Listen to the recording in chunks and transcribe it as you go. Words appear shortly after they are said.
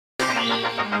Hey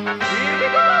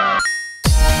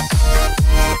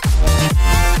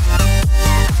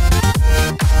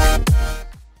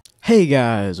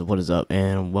guys, what is up,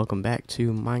 and welcome back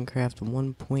to Minecraft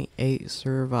 1.8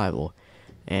 Survival.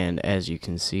 And as you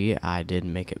can see, I did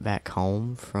make it back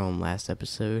home from last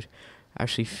episode. I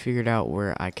actually figured out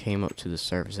where I came up to the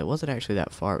surface. It wasn't actually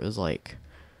that far. It was like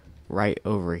right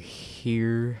over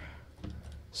here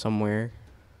somewhere.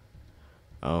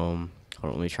 Hold on,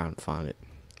 let me try and find it.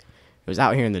 It was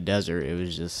out here in the desert. It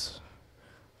was just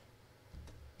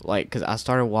like, cause I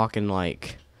started walking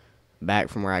like back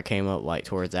from where I came up, like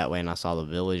towards that way, and I saw the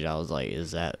village. I was like, is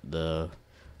that the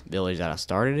village that I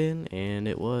started in? And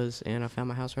it was, and I found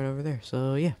my house right over there.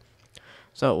 So yeah,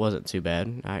 so it wasn't too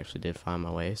bad. I actually did find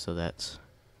my way, so that's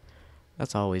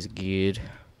always good.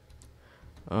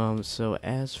 So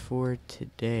as for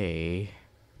today,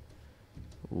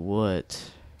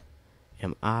 what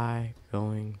am I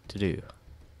going to do?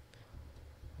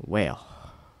 Well,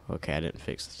 okay, I didn't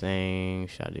fix the thing.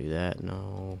 Should I do that?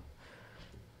 No.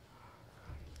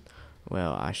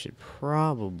 Well, I should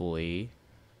probably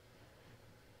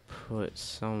put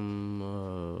some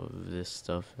of this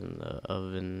stuff in the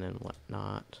oven and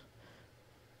whatnot.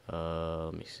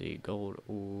 Let me see, gold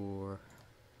ore.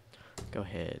 Go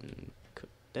ahead and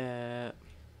cook that.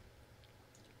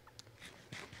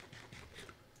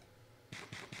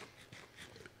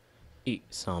 Eat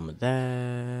some of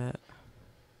that.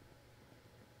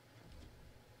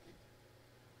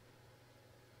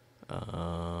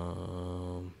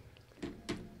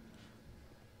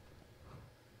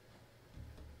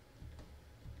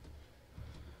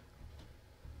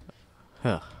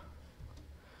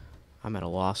 I'm at a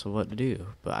loss of what to do,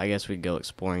 but I guess we'd go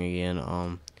exploring again.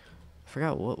 I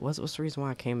forgot what's the reason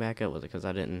why I came back up. Was it because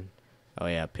I didn't? Oh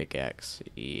yeah, pickaxe.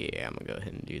 Yeah, I'm gonna go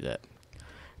ahead and do that.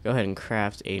 Go ahead and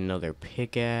craft another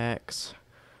pickaxe.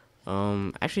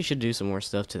 Actually should do some more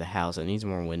stuff to the house. It needs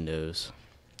more windows.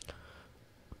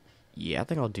 Yeah, I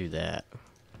think I'll do that.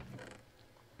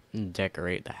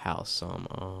 Decorate the house some.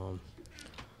 Let's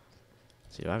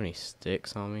see, do I have any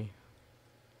sticks on me?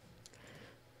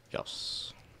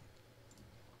 Yes.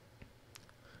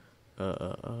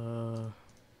 Can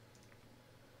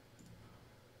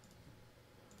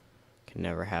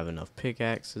never have enough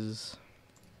pickaxes.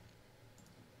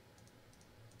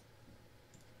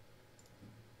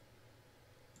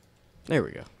 There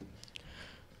we go.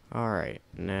 Alright,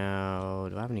 now,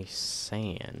 do I have any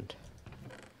sand?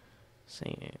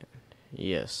 Sand.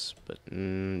 Yes, but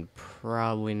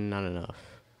probably not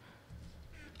enough.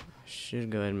 I should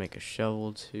go ahead and make a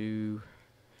shovel too.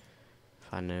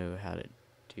 If I know how to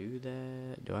do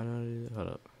that. Do I know how to do that? Hold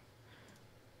up.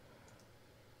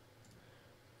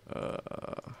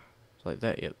 Like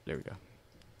that. Yep, there we go.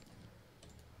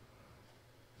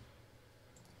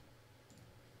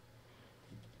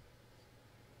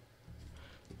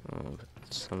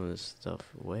 Put some of this stuff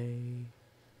away.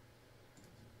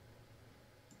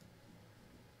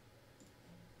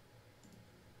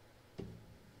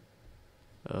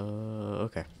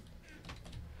 Okay.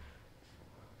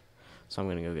 So I'm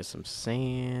gonna go get some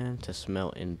sand to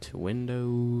smelt into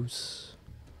windows.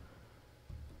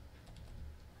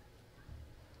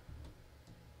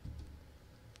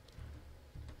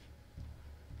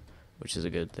 Which is a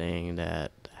good thing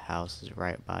that the house is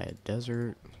right by a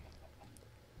desert.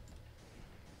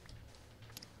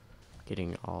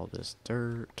 Getting all this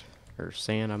dirt, or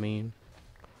sand, I mean.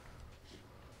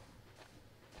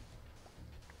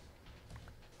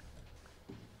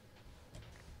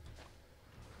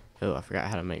 Oh, I forgot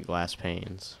how to make glass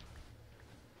panes.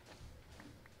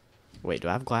 Wait, do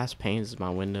I have glass panes as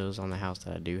my windows on the house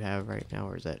that I do have right now,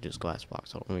 or is that just glass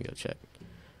blocks? Hold on, let me go check.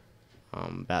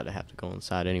 I'm about to have to go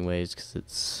inside anyways,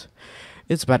 because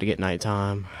it's about to get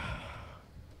nighttime.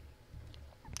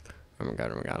 Oh my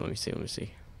god, let me see.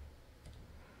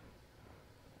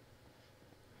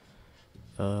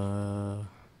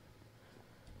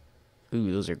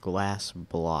 Ooh, those are glass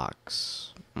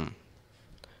blocks. I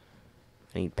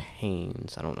need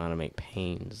panes. I don't know how to make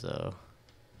panes, though.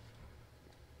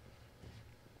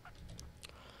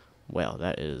 Well,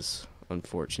 that is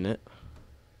unfortunate.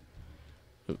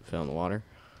 Oop, fell in the water.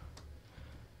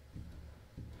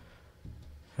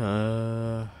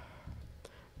 I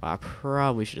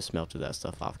probably should have smelted that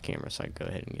stuff off camera so I could go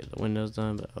ahead and get the windows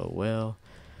done, but oh well.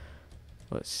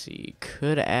 Let's see.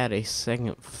 Could add a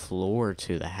second floor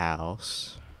to the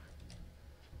house.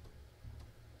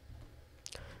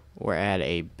 Or add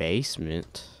a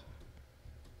basement.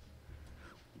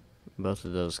 Both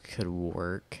of those could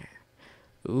work.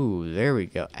 Ooh, there we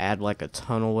go. Add like a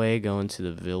tunnelway going to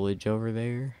the village over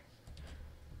there.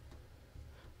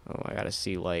 Oh, I gotta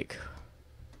see like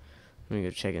Let me go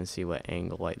check and see what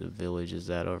angle like the village is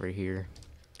at over here.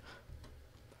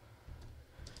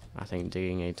 I think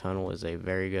digging a tunnel is a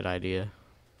very good idea.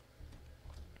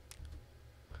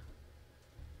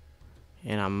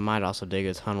 And I might also dig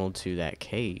a tunnel to that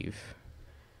cave.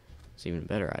 It's even a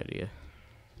better idea.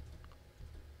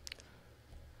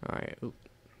 Alright,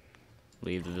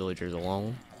 leave the villagers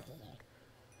alone.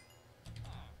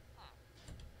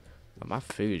 But my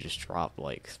food just dropped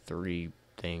like 3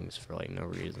 things for like no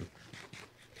reason.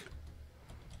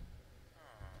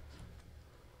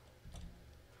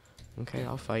 Okay,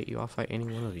 I'll fight you. I'll fight any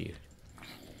one of you.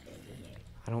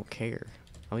 I don't care.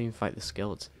 I'll even fight the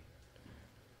skeleton.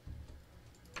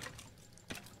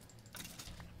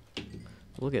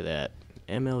 Look at that.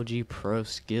 MLG Pro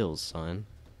skills, son.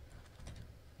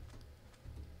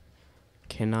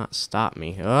 Cannot stop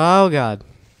me. Oh, God.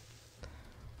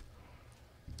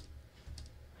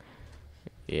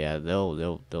 Yeah,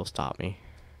 they'll stop me.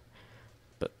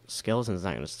 But skeleton's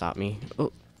not gonna stop me.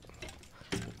 Oh.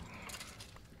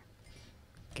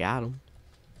 Got him.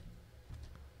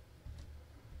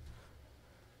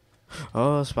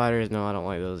 Oh, spiders. No, I don't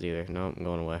like those either. No, I'm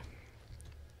going away.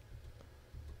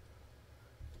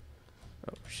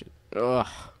 Oh, shit. Ugh.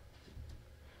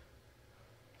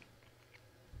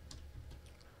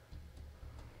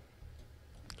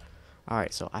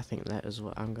 Alright, so I think that is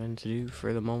what I'm going to do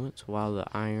for the moment while the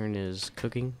iron is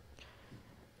cooking.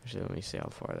 Actually, let me see how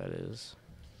far that is.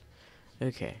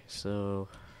 Okay, so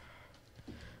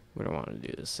where do I want to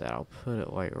do this at? I'll put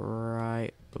it like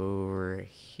right over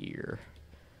here.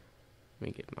 Let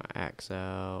me get my axe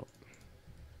out.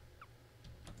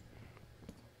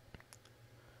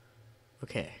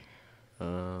 Okay.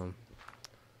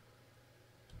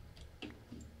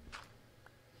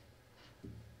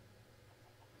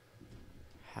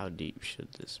 How deep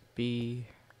should this be?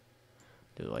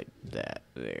 Do like that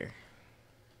there.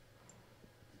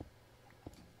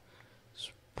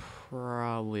 It's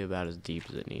probably about as deep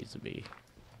as it needs to be.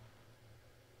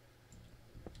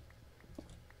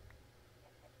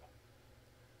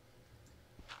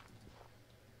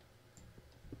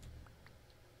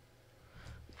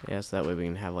 Yes, that way we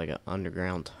can have like an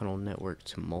underground tunnel network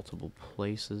to multiple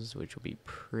places, which will be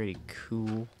pretty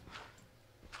cool.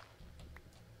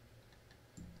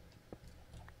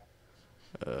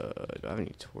 Do I have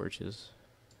any torches?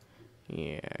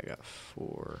 Yeah, I got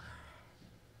 4.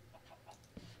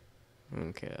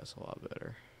 Okay, that's a lot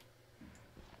better.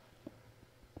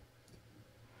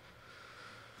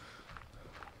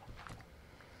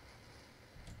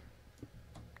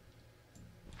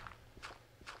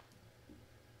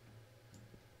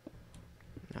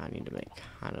 Now I need to make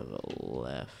kind of a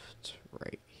left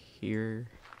right here.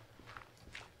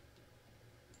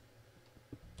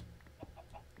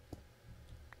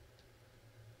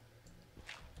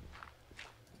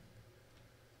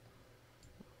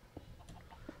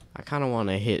 I kind of want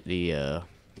to hit the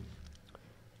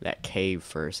that cave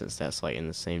first, since that's like in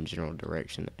the same general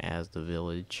direction as the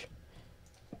village.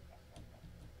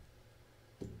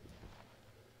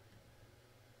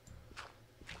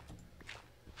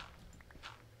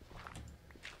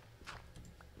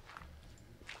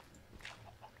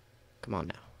 Come on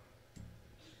now.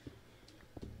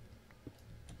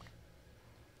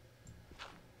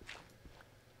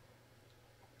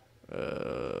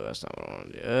 That's not what I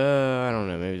want to do. I don't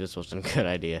know. Maybe this wasn't a good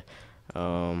idea.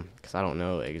 Because I don't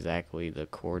know exactly the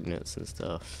coordinates and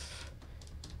stuff.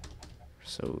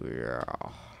 So, yeah.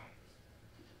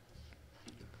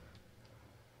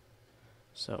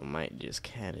 So, I might just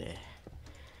kind of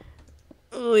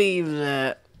leave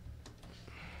that.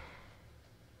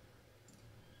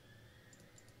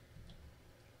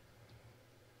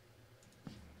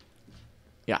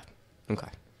 Yeah. Okay.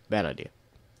 Bad idea.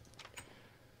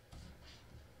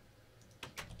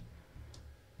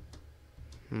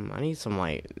 I need some,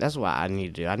 like, that's what I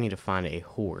need to do. I need to find a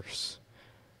horse.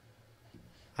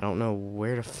 I don't know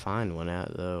where to find one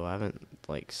at, though. I haven't,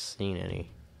 like, seen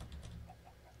any.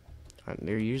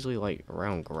 They're usually, like,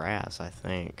 around grass, I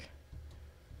think.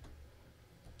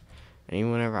 And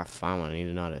even whenever I find one, I need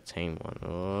to know how to tame one.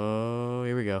 Oh,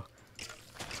 here we go.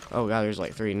 Oh, God, there's,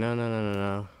 like, 3. No, no, no, no,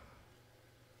 no.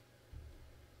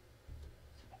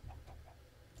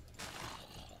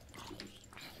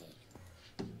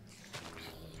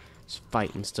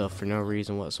 Fighting stuff for no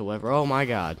reason whatsoever. Oh my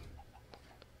God.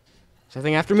 Is that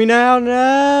thing after me now?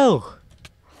 No!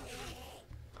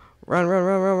 Run, run,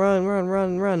 run, run, run, run,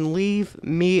 run, run. Leave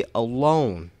me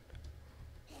alone.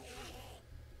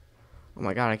 Oh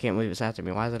my God, I can't believe it's after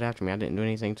me. Why is it after me? I didn't do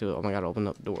anything to it. Oh my God, open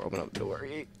up the door, open up the door.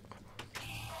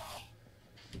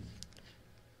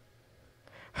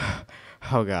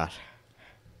 Oh God.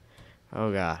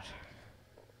 Oh God.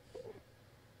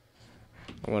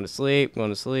 I'm going to sleep, going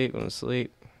to sleep, going to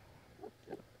sleep.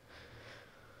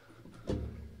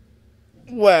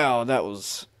 Wow, that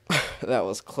was that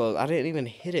was close. I didn't even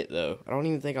hit it though. I don't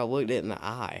even think I looked it in the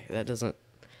eye. That doesn't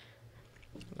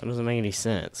make any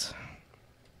sense.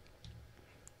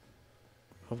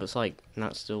 Hope it's like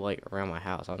not still like around my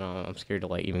house. I don't know. I'm scared to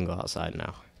like even go outside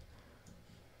now.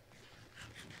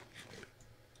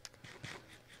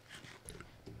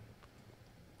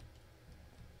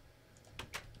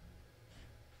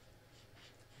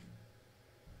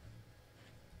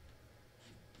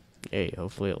 Hey,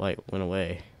 hopefully it like went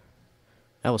away.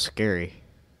 That was scary.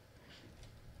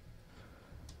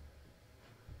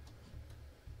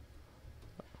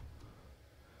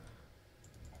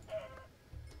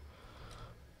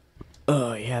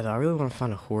 Oh yeah, though, I really want to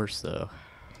find a horse though.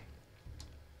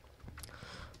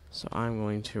 So I'm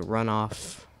going to run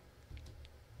off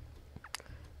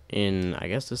in, I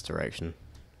guess, this direction.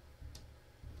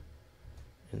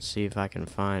 And see if I can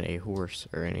find a horse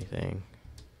or anything.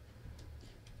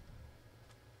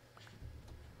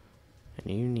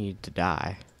 And you need to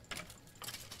die.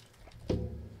 I'm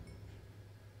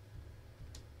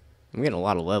getting a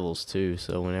lot of levels too,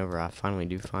 so whenever I finally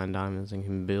do find diamonds and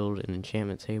can build an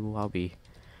enchantment table, I'll be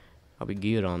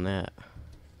good on that.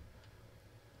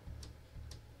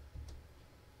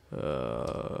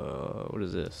 What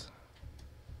is this?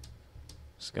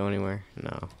 Just go anywhere?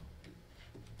 No.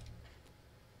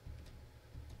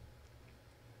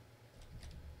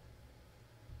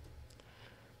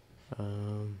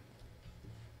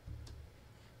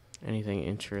 Anything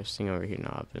interesting over here?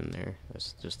 No, I've been there.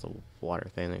 That's just the water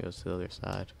thing that goes to the other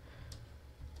side.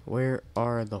 Where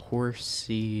are the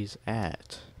horsies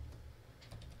at?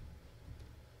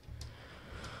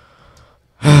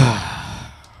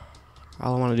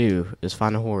 All I want to do is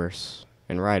find a horse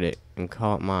and ride it and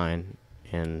call it mine.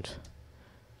 And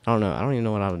I don't know. I don't even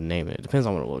know what I would name it. It depends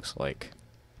on what it looks like.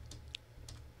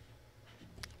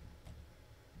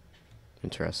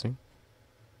 Interesting.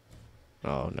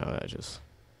 Oh no, that just.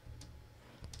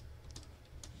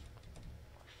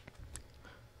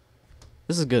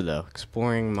 This is good though.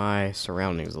 Exploring my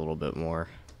surroundings a little bit more.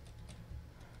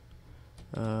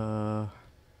 I'm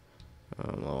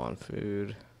low on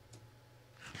food.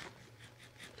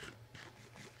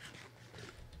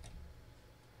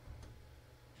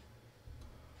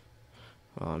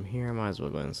 While I'm here, I might as well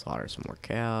go ahead and slaughter some more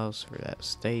cows for that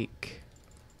steak.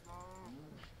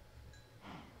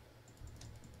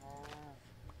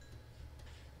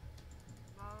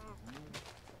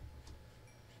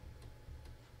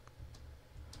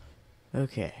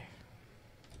 Okay.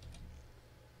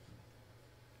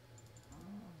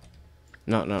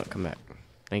 No, come back.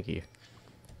 Thank you.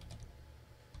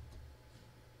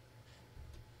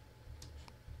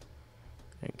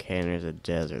 Okay, and there's a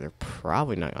desert. They're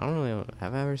probably not. I don't know.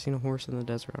 Have I ever seen a horse in the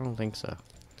desert? I don't think so.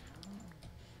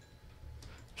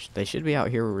 They should be out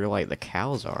here where like the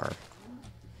cows are.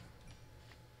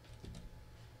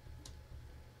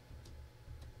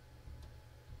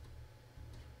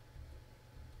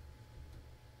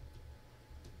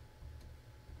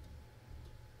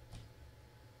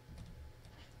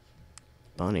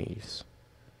 Bunnies.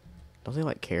 Don't they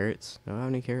like carrots? Do I have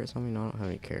any carrots on me? No, I don't have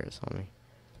any carrots on me.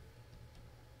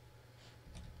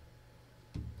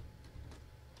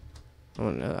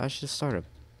 Oh no, I should start a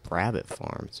rabbit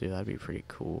farm too. That'd be pretty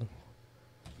cool.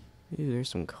 Ooh, there's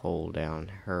some coal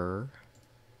down here.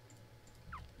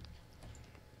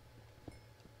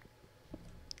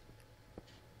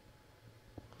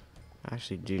 I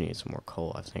actually do need some more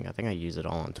coal, I think. I think I used it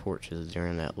all on torches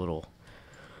during that little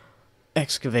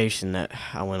excavation that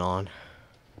I went on.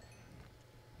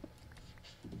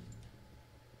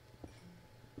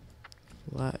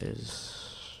 That is...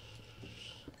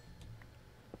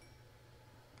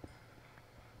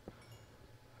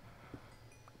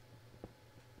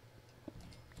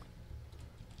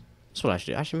 That's what I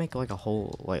should do. I should make like a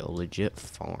whole, like a legit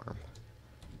farm.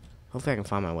 Hopefully I can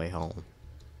find my way home.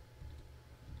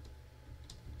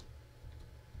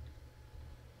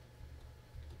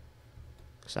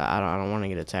 So I don't want to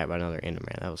get attacked by another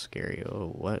Enderman. That was scary. Oh,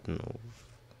 what in the...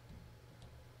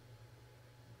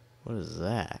 What is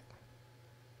that?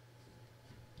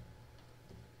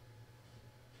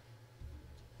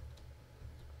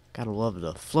 Gotta love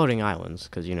the floating islands,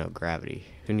 because, you know, gravity.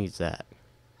 Who needs that?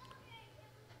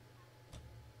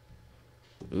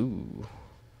 Ooh.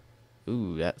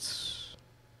 Ooh, that's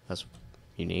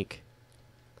unique.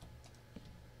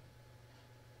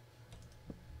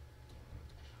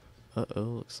 Uh-oh,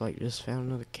 looks like just found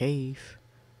another cave.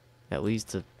 That leads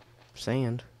to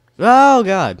sand. Oh,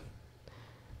 God!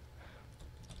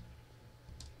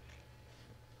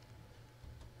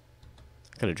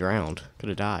 Could have drowned. Could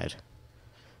have died.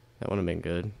 That would have been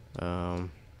good.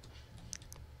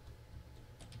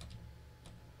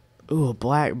 Ooh, a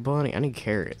black bunny. I need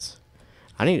carrots.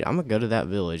 I'm gonna go to that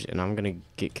village and I'm gonna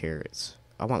get carrots.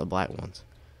 I want the black ones.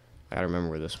 I gotta remember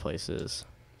where this place is.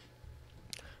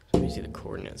 Let me see the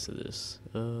coordinates of this.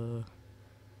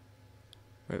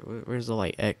 Where's the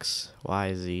like X,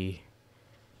 Y, Z?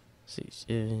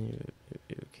 Okay,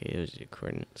 those are the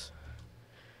coordinates.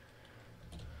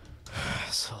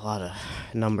 It's a lot of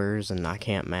numbers, and I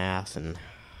can't math, and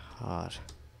God.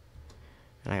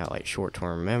 And I got like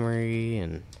short-term memory,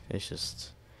 and it's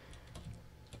just.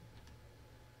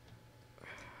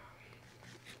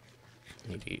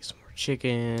 I need to eat some more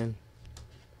chicken.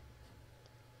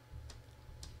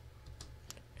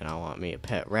 And I want me a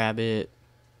pet rabbit.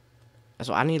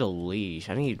 So I need a leash.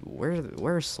 I need where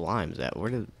are slimes at? Where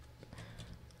did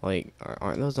like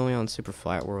aren't those only on super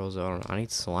flat worlds? I don't know. I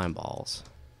need slime balls.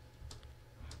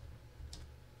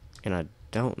 And I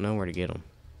don't know where to get them.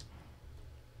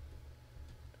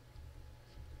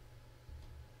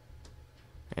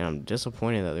 And I'm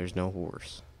disappointed that there's no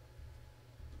horse.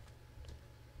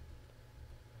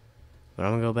 But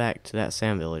I'm gonna go back to that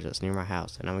sand village that's near my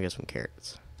house, and I'm gonna get some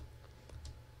carrots.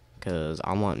 Because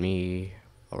I want me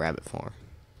a rabbit farm.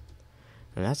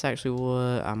 And that's actually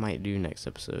what I might do next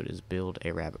episode, is build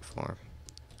a rabbit farm.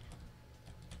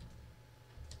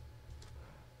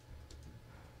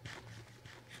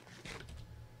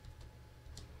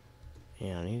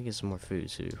 Yeah, I need to get some more food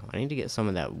too. I need to get some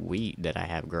of that wheat that I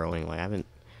have growing. Like I don't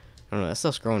know, that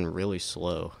stuff's growing really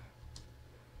slow.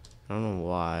 I don't know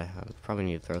why. I probably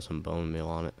need to throw some bone meal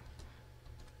on it.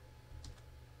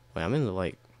 Wait, I'm in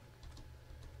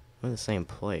the same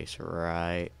place,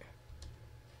 right?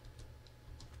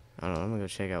 I don't know, I'm gonna go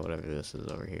check out whatever this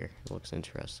is over here. It looks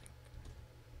interesting.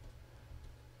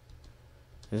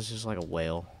 This is just like a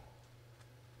whale.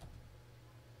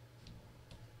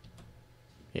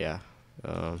 Yeah.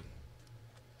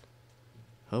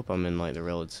 Hope I'm in like the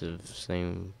relative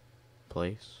same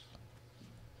place.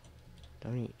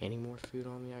 Don't need any more food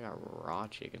on me. I got raw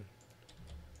chicken.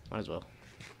 Might as well.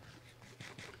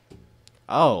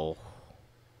 Oh.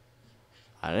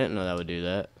 I didn't know that would do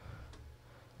that.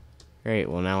 Great,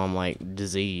 well now I'm like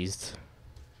diseased.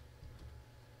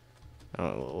 I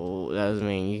don't know, that doesn't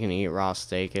mean you can eat raw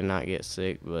steak and not get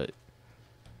sick, but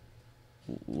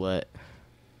what?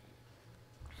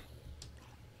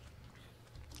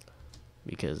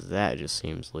 Because that just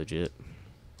seems legit.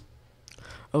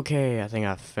 Okay, I think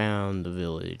I found the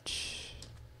village.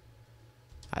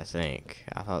 I think.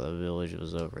 I thought the village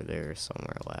was over there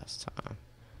somewhere last time.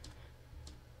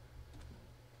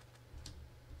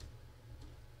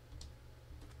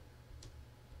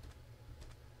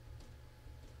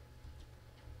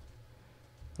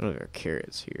 Oh, there are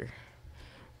carrots here.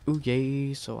 Ooh,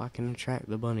 yay, so I can attract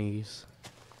the bunnies.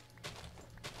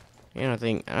 And I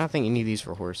think you need these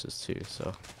for horses too,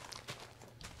 so.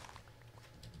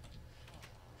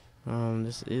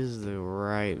 This is the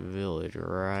right village,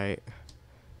 right?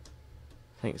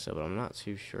 I think so, but I'm not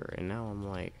too sure. And now I'm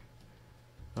like,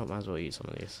 oh, might as well eat some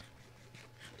of these.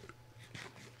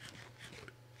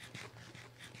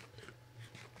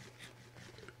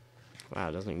 Wow,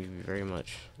 it doesn't give you very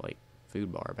much, like,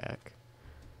 food bar back.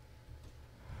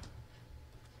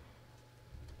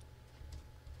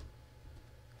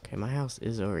 Okay, my house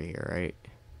is over here, right?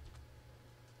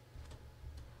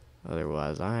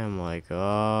 Otherwise, I am like,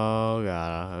 oh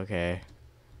god, okay.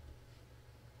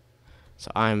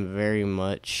 So I'm very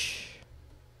much...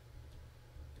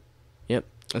 Yep,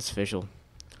 it's official.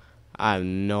 I have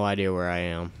no idea where I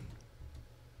am.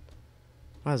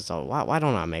 Why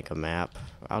don't I make a map?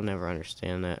 I'll never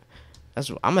understand that.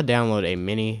 I'm gonna download a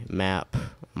mini map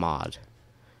mod.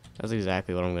 That's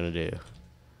exactly what I'm gonna do.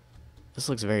 This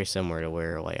looks very similar to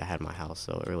where like I had my house,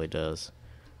 though. It really does.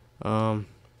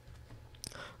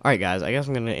 Alright guys, I guess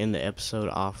I'm gonna end the episode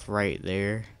off right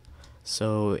there.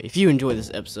 So if you enjoyed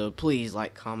this episode, please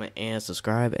like, comment, and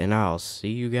subscribe, and I'll see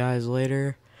you guys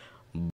later.